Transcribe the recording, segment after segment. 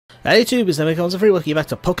Hey YouTubers, and welcome back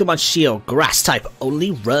to Pokemon Shield Grass Type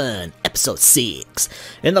Only Run, Episode 6.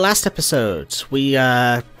 In the last episode, we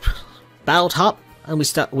battled Hop, and we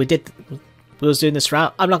was doing this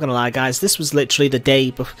route. I'm not gonna lie guys, this was literally the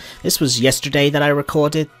day before, this was yesterday that I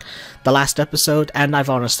recorded the last episode, and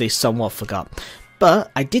I've honestly somewhat forgot.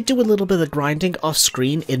 But I did do a little bit of grinding off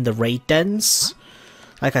screen in the raid dens.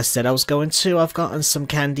 Like I said I was going to. I've gotten some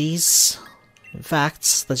candies. In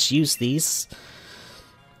fact, let's use these.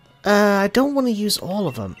 I don't want to use all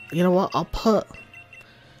of them. You know what? I'll put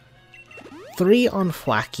 3 on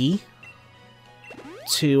Thwacky,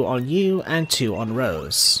 2 on you, and 2 on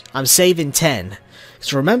Rose. I'm saving 10.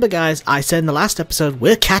 So remember guys, I said in the last episode,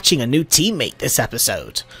 we're catching a new teammate this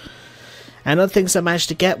episode. And other things I managed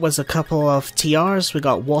to get was a couple of TRs. We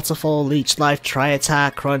got Waterfall, Leech Life,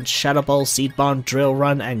 Tri-Attack, Crunch, Shadow Ball, Seed Bomb, Drill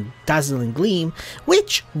Run, and Dazzling Gleam,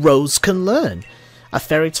 which Rose can learn. A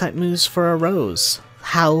Fairy type moves for a Rose.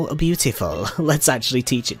 How beautiful. Let's actually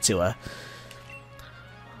teach it to her.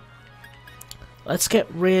 Let's get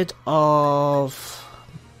rid of...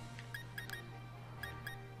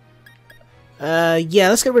 yeah,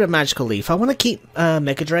 let's get rid of Magical Leaf. I want to keep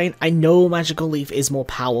Mega Drain. I know Magical Leaf is more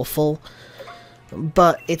powerful,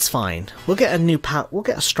 but it's fine. We'll get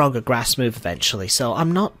a stronger grass move eventually, so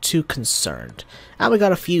I'm not too concerned. And we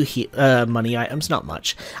got a few money items, not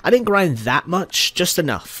much. I didn't grind that much, just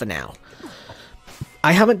enough for now.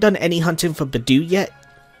 I haven't done any hunting for Badoo yet,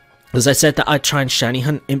 as I said that I'd try and shiny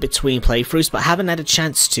hunt in between playthroughs, but haven't had a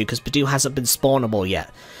chance to because Badoo hasn't been spawnable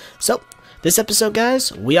yet. So, this episode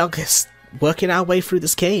guys, we are working our way through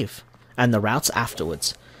this cave, and the routes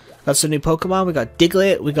afterwards. Got some new Pokemon, we got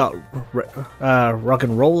Diglett, we got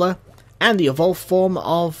Roggenrola, and the evolved form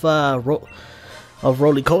of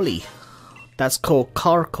Roly-Coly. That's called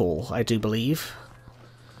Carkol, I do believe.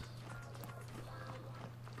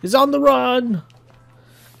 He's on the run!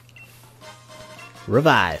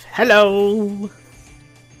 Revive. Hello!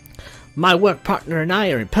 My work partner and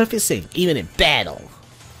I are in perfect sync, even in battle.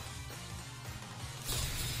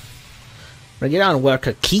 Bring it on,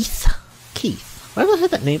 worker Keith. Keith. Why have I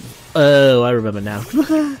heard that name? Oh, I remember now.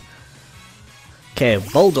 Okay,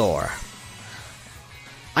 Boldor.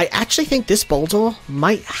 I actually think this Boldor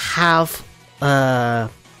might have... I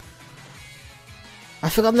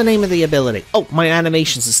forgot the name of the ability. Oh, my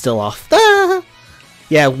animations are still off. Ah!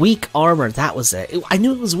 Yeah, weak armor, that was it. I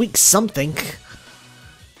knew it was weak something.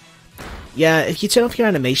 Yeah, if you turn off your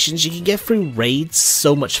animations, you can get through raids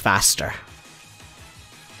so much faster.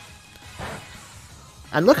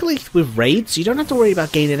 And luckily with raids, you don't have to worry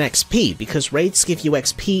about gaining XP, because raids give you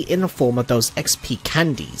XP in the form of those XP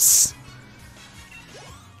candies.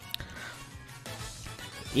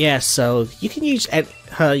 Yeah, so you can use your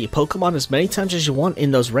Pokemon as many times as you want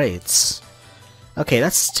in those raids. Okay,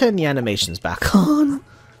 let's turn the animations back on.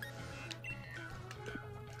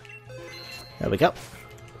 There we go.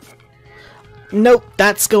 Nope,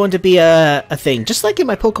 that's going to be a thing. Just like in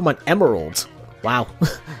my Pokemon Emerald. Wow.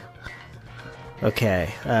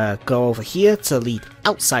 Okay, go over here to lead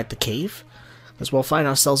outside the cave. Because we'll find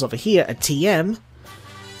ourselves over here at TM.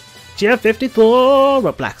 GF54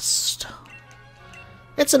 Rock Blast.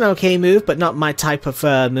 It's an okay move, but not my type of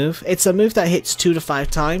move. It's a move that hits 2 to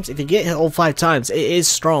 5 times. If you get hit all 5 times, it is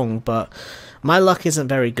strong, but my luck isn't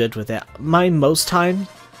very good with it.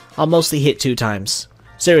 I'll mostly hit 2 times.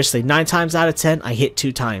 Seriously, 9 times out of 10, I hit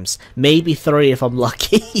 2 times. Maybe 3 if I'm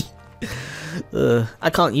lucky.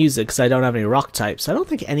 I can't use it because I don't have any rock types. I don't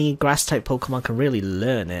think any grass type Pokemon can really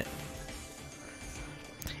learn it.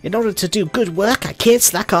 In order to do good work, I can't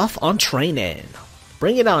slack off on training.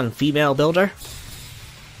 Bring it on, female builder.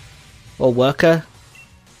 Or worker.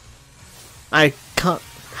 I can't...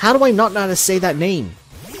 How do I not know how to say that name?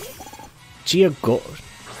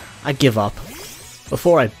 I give up.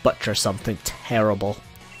 Before I butcher something terrible.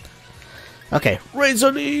 Okay,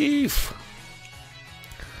 Razor Leaf!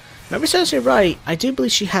 If I serves me right, I do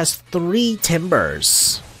believe she has 3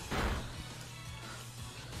 Timbers.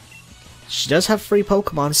 She does have 3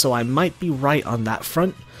 Pokemon, so I might be right on that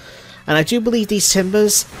front. And I do believe these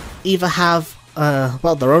Timbers either have...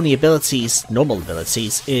 well, their only abilities, normal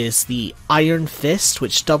abilities, is the Iron Fist,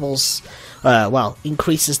 which doubles, well,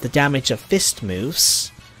 increases the damage of fist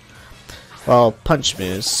moves. Well, punch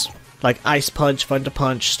moves, like Ice Punch, Thunder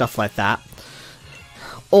Punch, stuff like that.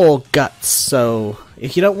 Or Guts, so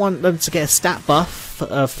if you don't want them to get a stat buff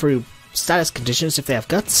through status conditions if they have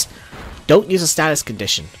Guts, don't use a status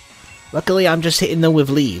condition. Luckily, I'm just hitting them with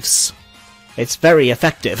leaves. It's very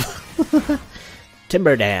effective.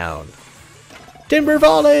 Timber down. Timber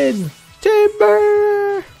falling!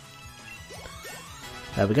 Timber!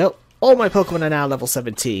 There we go. All my Pokemon are now level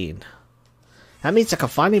 17. That means I can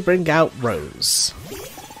finally bring out Rose.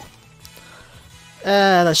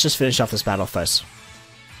 Let's just finish off this battle first.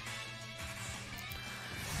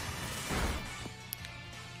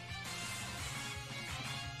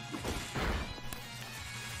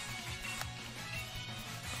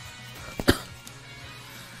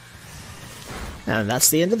 And that's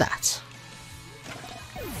the end of that.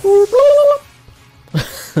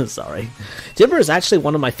 Sorry. Timber is actually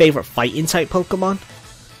one of my favorite fighting type Pokemon.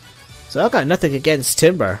 So I've got nothing against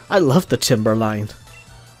Timber. I love the Timber line.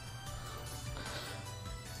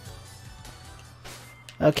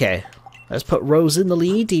 Okay, let's put Rose in the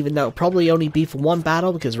lead, even though it'll probably only be for one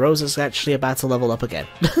battle, because Rose is actually about to level up again.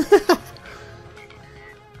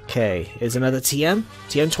 Okay, here's another TM.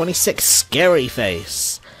 TM26, Scary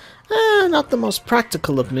Face. Not the most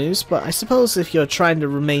practical of moves, but I suppose if you're trying to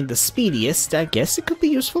remain the speediest, I guess it could be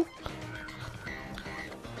useful.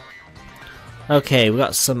 Okay, we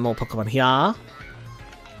got some more Pokemon here.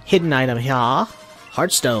 Hidden item here.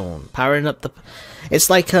 Heartstone, powering up the... It's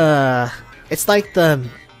like the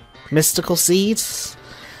mystical seeds,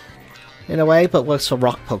 in a way, but works for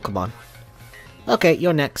rock Pokemon. Okay,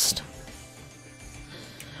 you're next.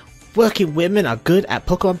 Working women are good at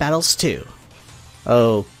Pokemon battles too.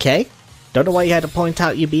 Okay. Don't know why you had to point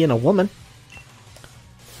out you being a woman.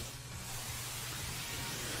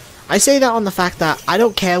 I say that on the fact that I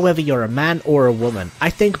don't care whether you're a man or a woman. I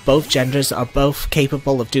think both genders are both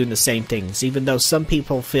capable of doing the same things, even though some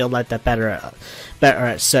people feel like they're better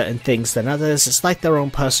at certain things than others. It's like their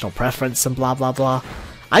own personal preference and blah blah blah.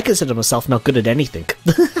 I consider myself not good at anything.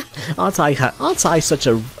 aren't I such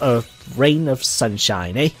a rain of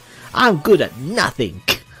sunshine, eh? I'm good at nothing.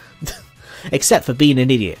 Except for being an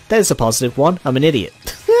idiot. There's a positive one. I'm an idiot.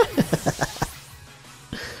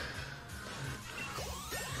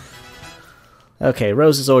 Okay,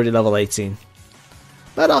 Rose is already level 18.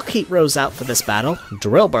 But I'll keep Rose out for this battle.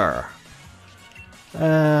 Drillbur.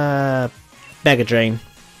 Mega Drain.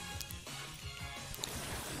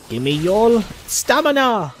 Give me your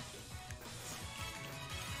stamina!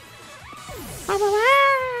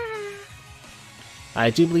 I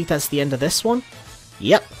do believe that's the end of this one.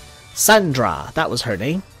 Yep. Sandra, that was her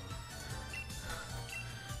name.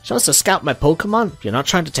 She wants to scout my Pokemon? You're not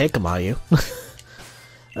trying to take them, are you?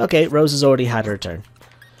 Okay, Rose has already had her turn.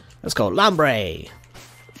 Let's go, Lambre!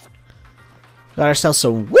 Got ourselves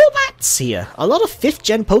some Woobats here! A lot of 5th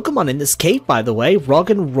gen Pokemon in this cave, by the way.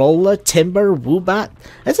 Roggenrola, Timber, Woobat.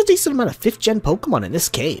 There's a decent amount of 5th gen Pokemon in this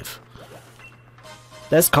cave.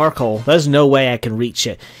 There's Carkol. There's no way I can reach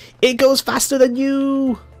it. It goes faster than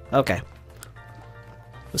you! Okay.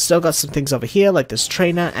 We've still got some things over here, like this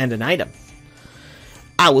trainer and an item.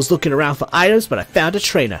 I was looking around for items, but I found a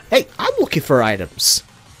trainer. Hey, I'm looking for items.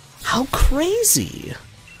 How crazy.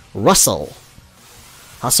 Russell.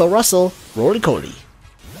 Hustle Russell. Roly-Coly.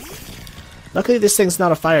 Luckily this thing's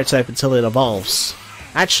not a fire type until it evolves.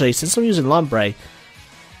 Actually, since I'm using Lombre,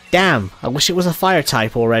 damn, I wish it was a fire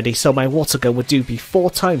type already, so my water gun would be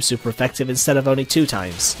 4 times super effective instead of only 2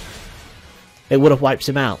 times. It would have wiped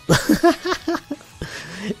him out.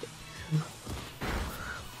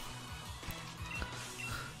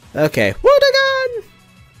 Okay, water gun!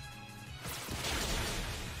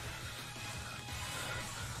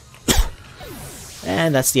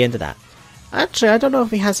 And that's the end of that. Actually, I don't know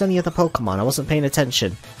if he has any other Pokemon. I wasn't paying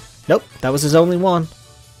attention. Nope, that was his only one.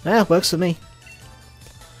 Yeah, works for me.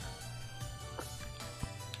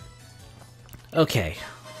 Okay.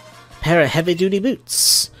 Pair of heavy-duty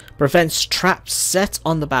boots. Prevents traps set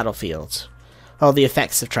on the battlefield. Oh, the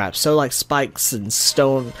effects of traps. So like spikes and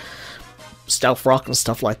stone, stealth rock and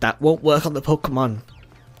stuff like that won't work on the Pokemon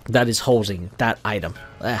that is holding that item.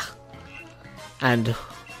 Ugh. And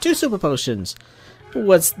 2 super potions.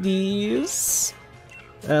 What's these?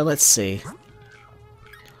 Let's see.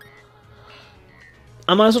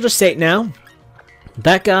 I might as well just say it now.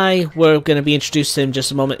 That guy, we're going to be introduced to him in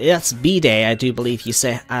just a moment. That's B-Day, I do believe you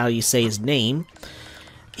say how you say his name.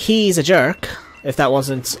 He's a jerk, if that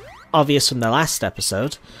wasn't obvious from the last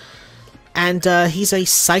episode. And he's a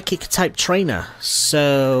psychic type trainer,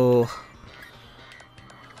 so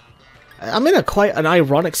I'm in quite an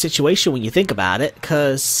ironic situation when you think about it,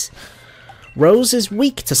 because Rose is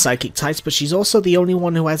weak to psychic types, but she's also the only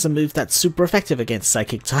one who has a move that's super effective against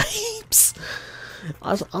psychic types.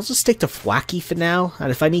 I'll just stick to Thwacky for now,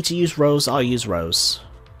 and if I need to use Rose, I'll use Rose.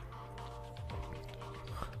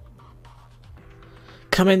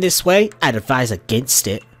 Coming this way, I'd advise against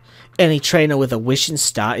it. Any trainer with a wishing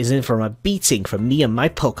star is in for a beating from me and my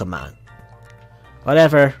Pokemon.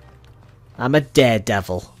 Whatever. I'm a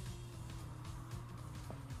daredevil.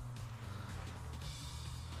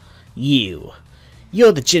 You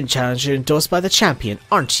You're the gym challenger endorsed by the champion,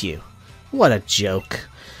 aren't you? What a joke.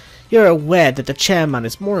 You're aware that the chairman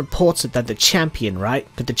is more important than the champion, right?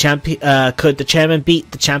 Could the chairman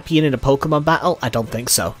beat the champion in a Pokemon battle? I don't think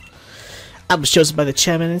so. I was chosen by the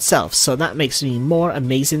chairman himself, so that makes me more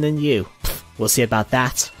amazing than you. Pfft, we'll see about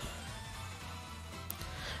that.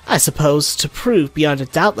 I suppose to prove beyond a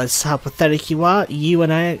doubt that's how pathetic you are,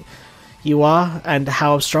 and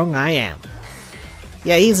how strong I am.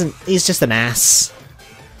 Yeah, he's just an ass.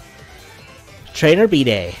 Trainer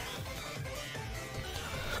B-Day.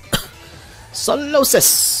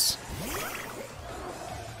 Solosis!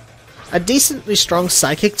 A decently strong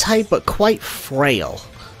psychic type, but quite frail.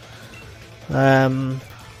 Let's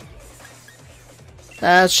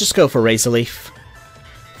just go for Razor Leaf.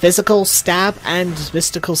 Physical, Stab, and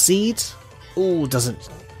Mystical Seed. Ooh, doesn't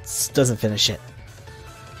finish it.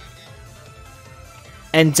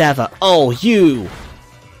 Endeavor. Oh, you!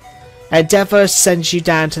 Endeavor sends you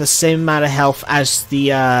down to the same amount of health as the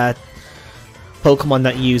Pokemon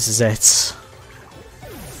that uses it.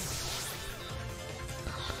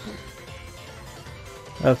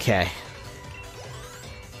 Okay.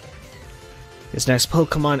 This next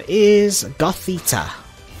Pokemon is Gothita.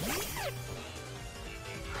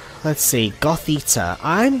 Let's see, Gothita.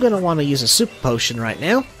 I'm gonna want to use a Super Potion right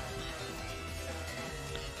now.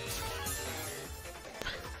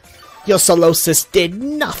 Your Solosis did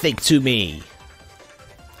nothing to me!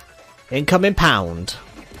 Incoming Pound.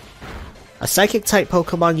 A Psychic-type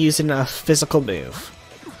Pokemon using a physical move.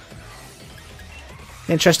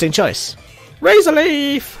 Interesting choice. Razor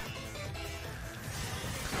Leaf!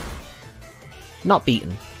 Not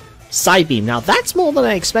beaten. Psybeam. Now that's more than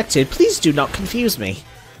I expected. Please do not confuse me.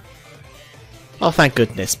 Oh, thank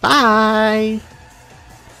goodness. Bye!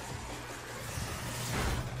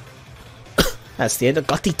 That's the end of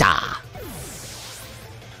Gothita.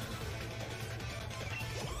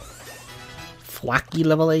 Thwacky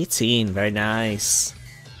level 18. Very nice.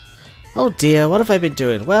 Oh dear, what have I been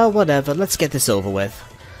doing? Well, whatever. Let's get this over with.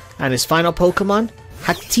 And his final Pokemon?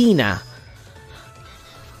 Hatina.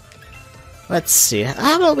 Let's see.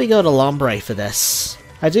 How about we go to Lombre for this?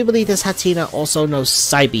 I do believe this Hatina also knows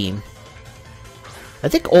Psybeam. I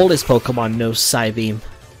think all his Pokemon know Psybeam.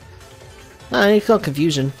 It's got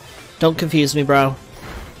confusion. Don't confuse me, bro.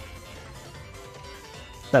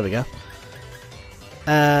 There we go.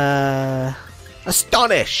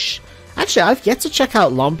 Astonish! Actually, I've yet to check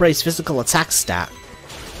out Lombre's physical attack stat.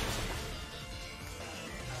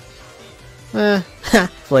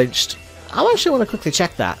 Flinched. I actually want to quickly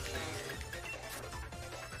check that.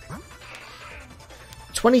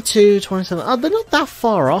 22, 27. Oh, they're not that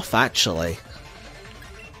far off, actually.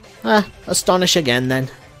 Astonish again, then.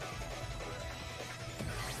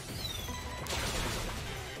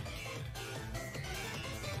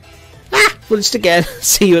 Flinched again.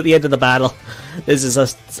 See you at the end of the battle. This is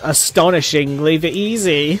astonishing. Leave it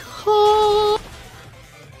easy.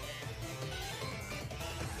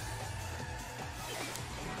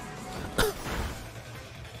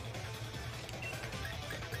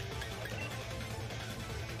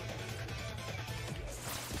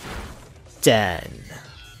 Done.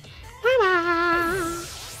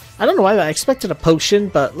 I don't know why I expected a potion,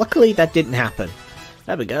 but luckily that didn't happen.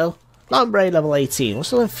 There we go. Lombre level 18. We're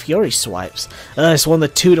still in Fury Swipes. It's one of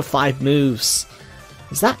the 2 to 5 moves.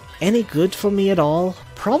 Is that any good for me at all?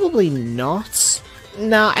 Probably not.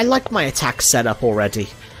 Nah, I like my attack setup already.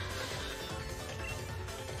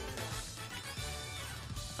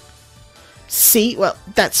 See? Well,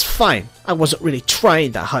 that's fine. I wasn't really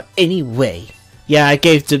trying that hard anyway. Yeah, I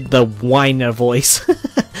gave the whiner voice.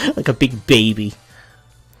 Like a big baby.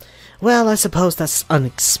 Well, I suppose that's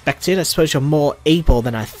unexpected. I suppose you're more able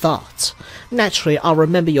than I thought. Naturally, I'll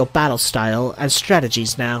remember your battle style and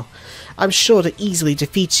strategies now. I'm sure to easily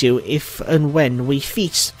defeat you if and when we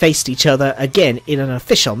faced each other again in an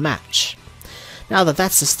official match. Now that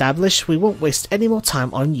that's established, we won't waste any more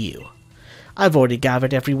time on you. I've already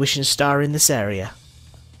gathered every wishing star in this area.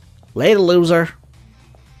 Later, loser.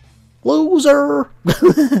 Loser!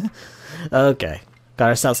 Okay. Got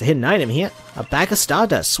ourselves a hidden item here. A bag of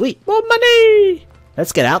Stardust. Sweet. More money!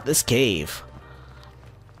 Let's get out this cave.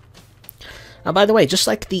 Now, by the way, just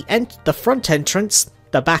like the front entrance,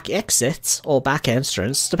 the back exit, or back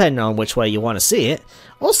entrance, depending on which way you want to see it,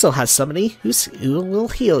 also has somebody who will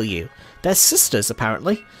heal you. They're sisters,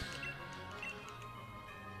 apparently.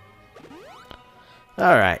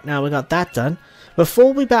 Alright, now we got that done.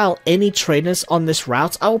 Before we battle any trainers on this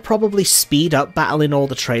route, I will probably speed up battling all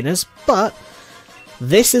the trainers, but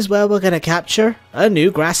this is where we're going to capture a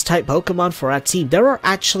new Grass-type Pokemon for our team. There are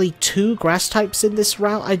actually 2 Grass-types in this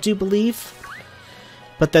route, I do believe.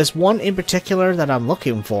 but there's one in particular that I'm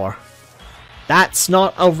looking for. That's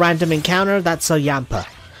not a random encounter, that's a Yampa.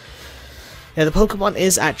 Now the Pokemon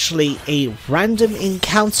is actually a random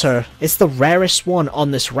encounter. It's the rarest one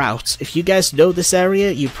on this route. If you guys know this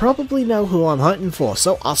area, you probably know who I'm hunting for,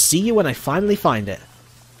 so I'll see you when I finally find it.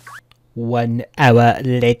 1 hour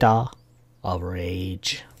later of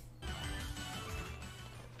rage.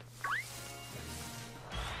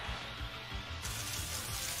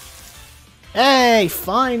 Hey,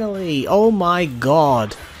 finally! Oh my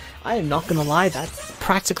god. I am not gonna lie, that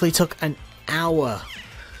practically took an hour.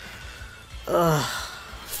 Ugh.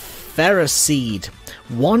 Ferroseed.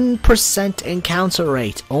 1% encounter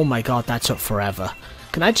rate. Oh my god, that took forever.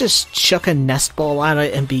 Can I just chuck a nest ball at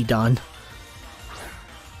it and be done?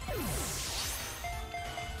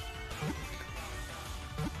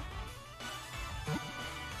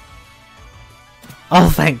 Oh,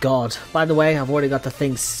 thank God. By the way, I've already got the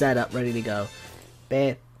thing set up, ready to go.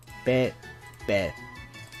 Bear, bear, bear.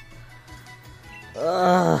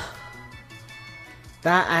 Ugh.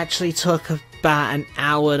 That actually took about an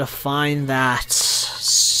hour to find that.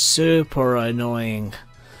 Super annoying.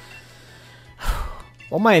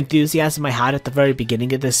 All my enthusiasm I had at the very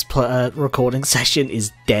beginning of this recording session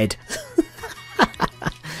is dead.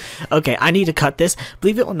 Okay, I need to cut this.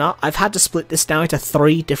 Believe it or not, I've had to split this down into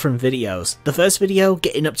 3 different videos. The first video,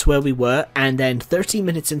 getting up to where we were, and then 30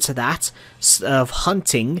 minutes into that, of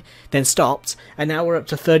hunting, then stopped, and now we're up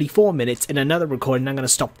to 34 minutes in another recording. I'm going to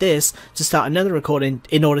stop this to start another recording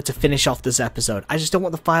in order to finish off this episode. I just don't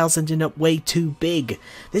want the files ending up way too big.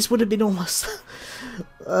 This would have been almost...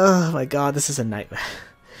 Oh my god, this is a nightmare.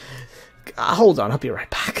 Hold on, I'll be right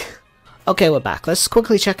back. Okay, we're back. Let's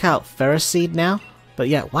quickly check out Ferroseed now. But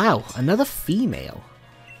yeah, wow, another female.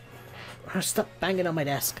 Stop banging on my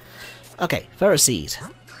desk. Okay, Ferroseed.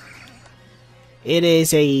 It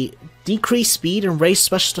is a decreased speed and raised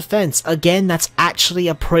special defense. Again, that's actually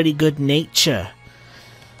a pretty good nature.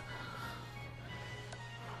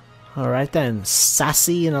 Alright then,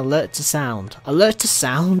 sassy and alert to sound. Alert to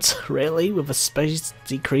sound? Really? With a space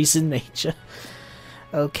decrease in nature?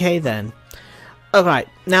 Okay then. Alright,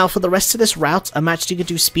 now for the rest of this route, I'm actually going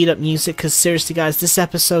to do speed up music, because seriously guys, this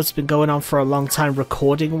episode's been going on for a long time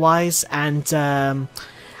recording wise, and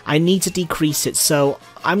I need to decrease it, so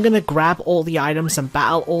I'm going to grab all the items and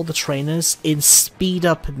battle all the trainers in speed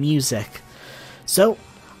up music. So,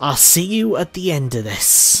 I'll see you at the end of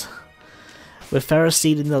this. With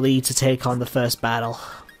Ferroseed in the lead to take on the first battle,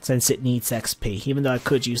 since it needs XP, even though I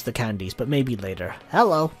could use the candies, but maybe later.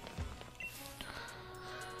 Hello!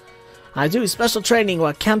 I do special training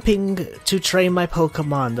while camping to train my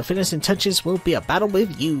Pokemon. The finishing touches will be a battle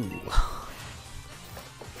with you.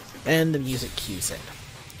 And the music cues in.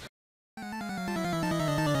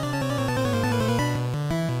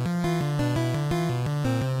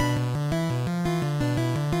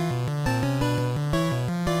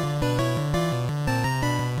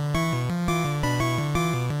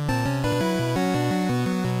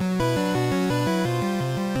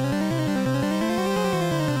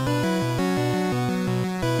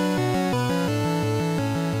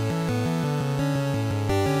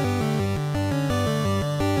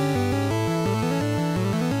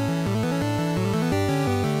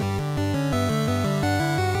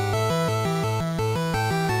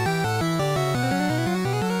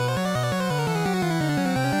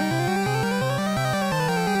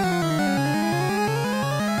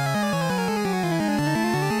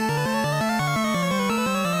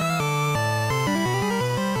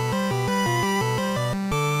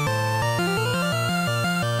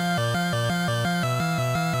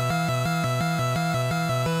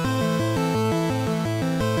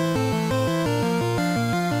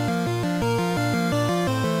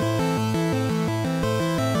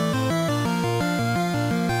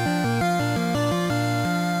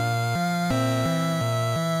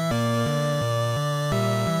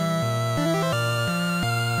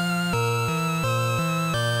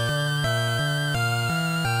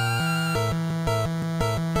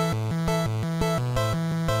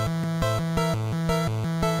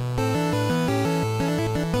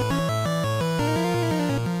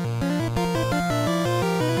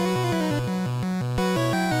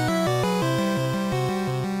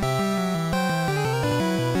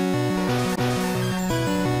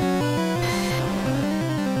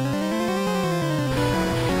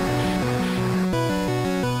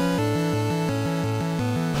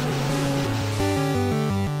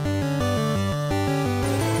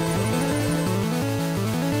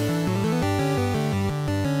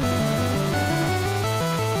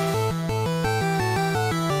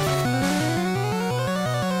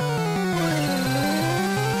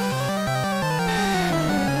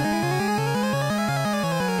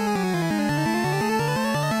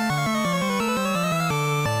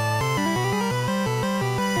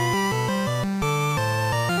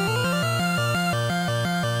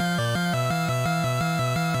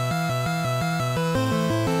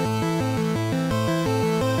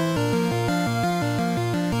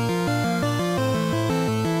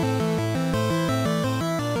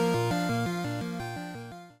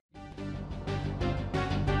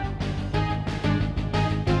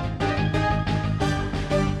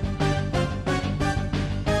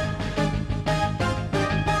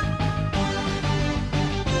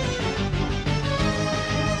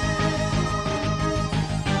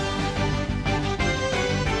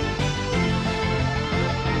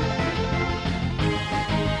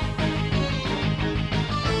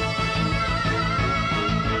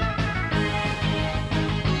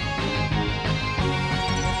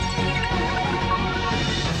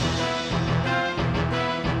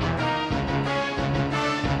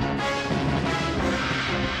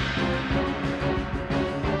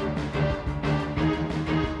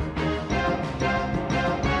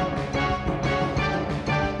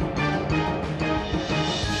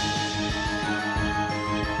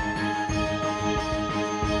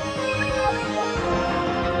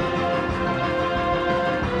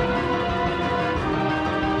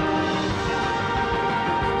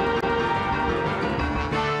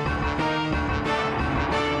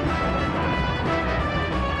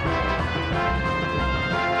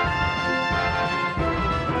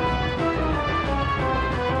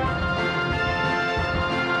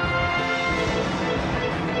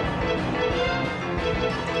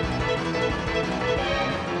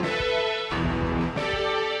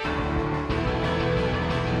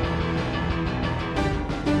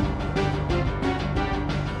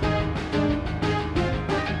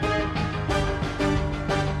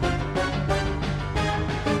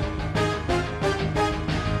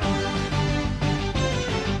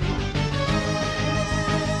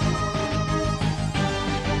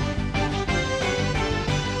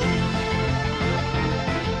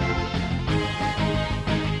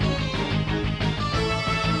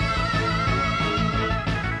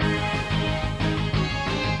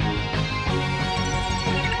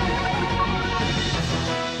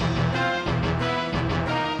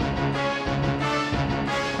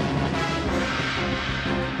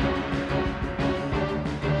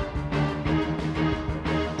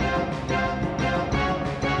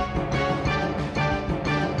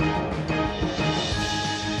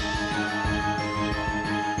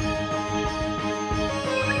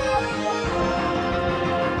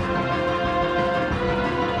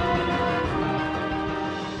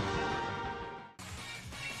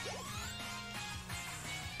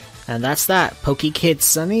 And that's that. PokeKid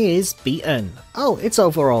Sunny is beaten. Oh, it's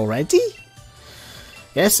over already?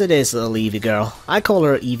 Yes, it is, little Eevee girl. I call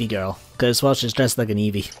her Eevee girl, because, well, she's dressed like an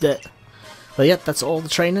Eevee. Well, yep, that's all the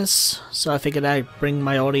trainers, so I figured I'd bring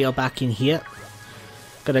my audio back in here.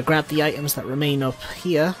 Gonna grab the items that remain up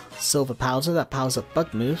here. Silver powder, that powers up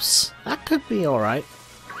bug moves. That could be alright.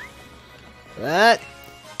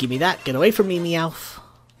 Give me that, get away from me, Meowth.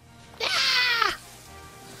 Ah!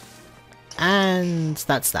 And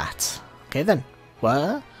that's that. Okay then.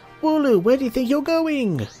 What? Wooloo, where do you think you're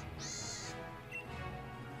going?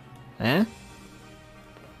 Eh?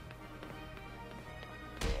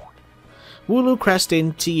 Wooloo crashed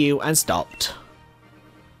into you and stopped.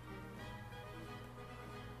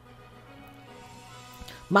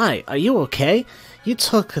 My, are you okay? You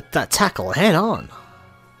took that tackle head on.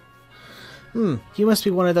 You must be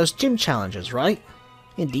one of those gym challengers, right?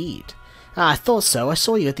 Indeed. I thought so. I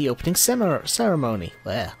saw you at the opening ceremony.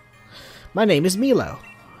 Where? My name is Milo.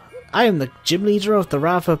 I am the gym leader of the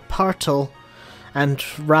Rava Partial and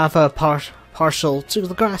Rava Partial to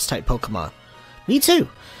the Grass type Pokemon. Me too.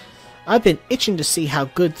 I've been itching to see how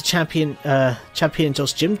good the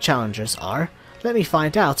champions gym challengers are. Let me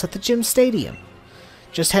find out at the gym stadium.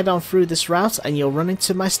 Just head on through this route and you'll run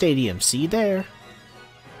into my stadium. See you there.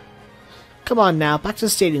 Come on now, back to the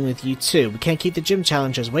stadium with you too. We can't keep the gym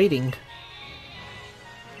challengers waiting.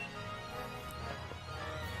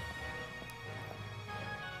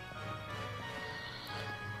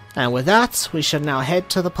 And with that, we shall now head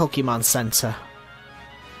to the Pokemon Center,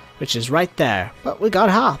 which is right there. But we got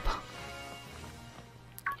Hop.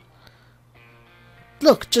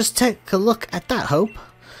 Look, just take a look at that, Hope.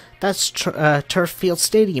 That's Turf Field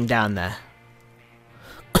Stadium down there.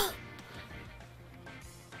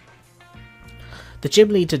 The gym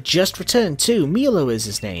leader just returned too. Milo is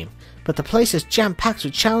his name. But the place is jam-packed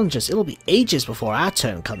with challengers. It'll be ages before our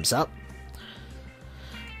turn comes up.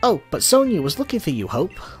 Oh, but Sonia was looking for you,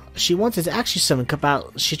 Hope. She wanted to ask you something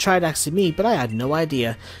about... She tried asking me, but I had no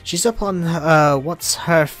idea. She's up on, what's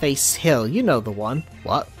her face hill. You know the one.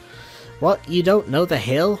 What? What? You don't know the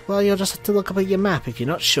hill? Well, you'll just have to look up at your map if you're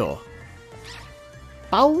not sure.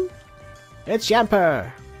 Bow! It's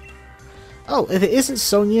Yamper! Oh, if it isn't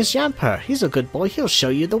Sonia's Yamper. He's a good boy. He'll show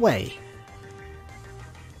you the way.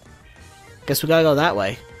 Guess we gotta go that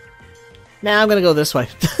way. Nah, I'm gonna go this way.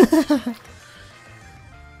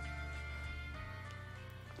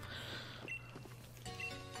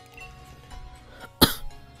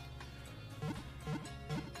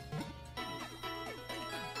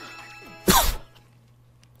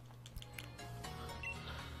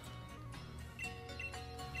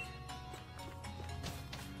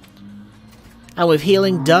 And with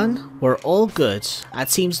healing done, we're all good. Our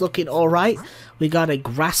team's looking alright. We got a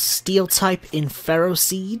Grass Steel type in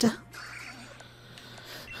Ferroseed.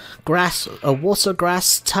 A Water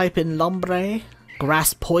Grass type in Lombre.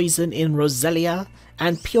 Grass Poison in Roselia.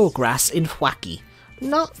 And Pure Grass in Thwacky.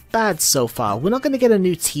 Not bad so far. We're not going to get a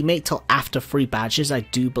new teammate till after 3 badges, I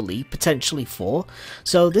do believe. Potentially 4.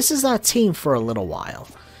 So this is our team for a little while.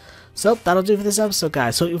 So, that'll do for this episode,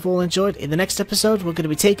 guys. Hope you've all enjoyed. In the next episode, we're going to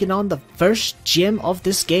be taking on the first gym of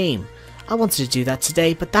this game. I wanted to do that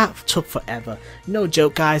today, but that took forever. No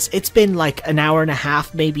joke, guys. It's been like an hour and a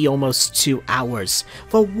half, maybe almost 2 hours,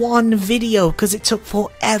 for one video, because it took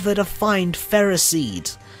forever to find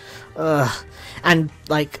Ferroseed. And,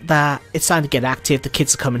 like, it's time to get active. The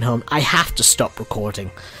kids are coming home. I have to stop recording.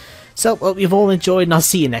 So, hope you've all enjoyed, and I'll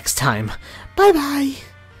see you next time. Bye-bye.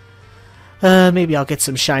 Maybe I'll get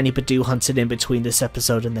some shiny Badoo hunted in between this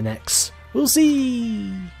episode and the next. We'll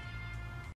see!